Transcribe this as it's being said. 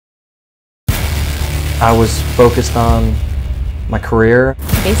I was focused on my career.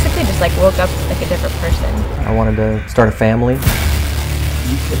 Basically just like woke up like a different person. I wanted to start a family.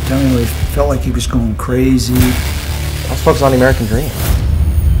 He kept telling me he felt like he was going crazy. I was focused on the American dream.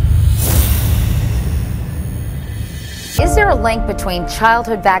 Is there a link between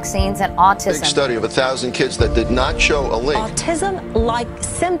childhood vaccines and autism? Big study of 1,000 kids that did not show a link. Autism-like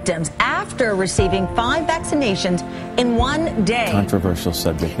symptoms after receiving 5 vaccinations in one day. Controversial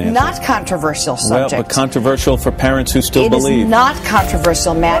subject, Nancy. Not controversial subject. Well, but controversial for parents who still believe. It is not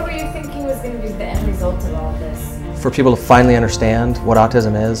controversial, Matt. What were you thinking was going to be the end result of all this? For people to finally understand what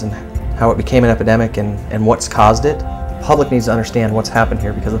autism is and how it became an epidemic and what's caused it, the public needs to understand what's happened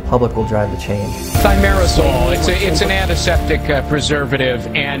here because the public will drive the change. Thimerosal, it's an antiseptic preservative,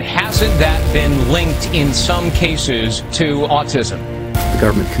 and hasn't that been linked in some cases to autism? The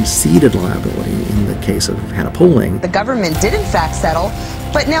government conceded liability in the case of Hannah Poling. The government did in fact settle,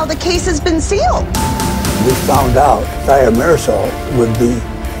 but now the case has been sealed. We found out thimerosal would be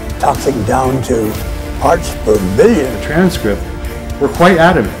toxic down to parts per billion. The transcript were quite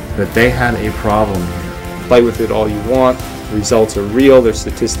adamant that they had a problem here. Play with it all you want. The results are real. They're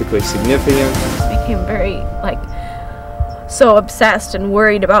statistically significant. I became very so obsessed and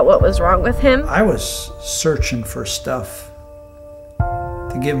worried about what was wrong with him. I was searching for stuff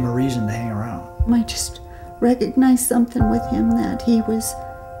to give him a reason to hang around. I just recognized something with him that he was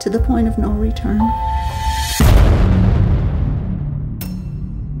to the point of no return.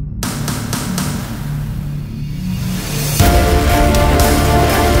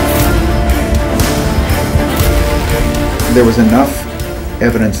 There was enough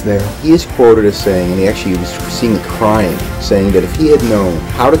evidence there. He is quoted as saying, and he actually was seen crying, saying that if he had known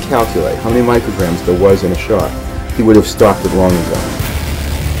how to calculate how many micrograms there was in a shot, he would have stopped it long ago.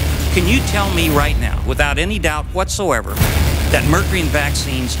 Can you tell me right now, without any doubt whatsoever, that mercury in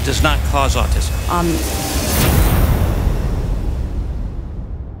vaccines does not cause autism?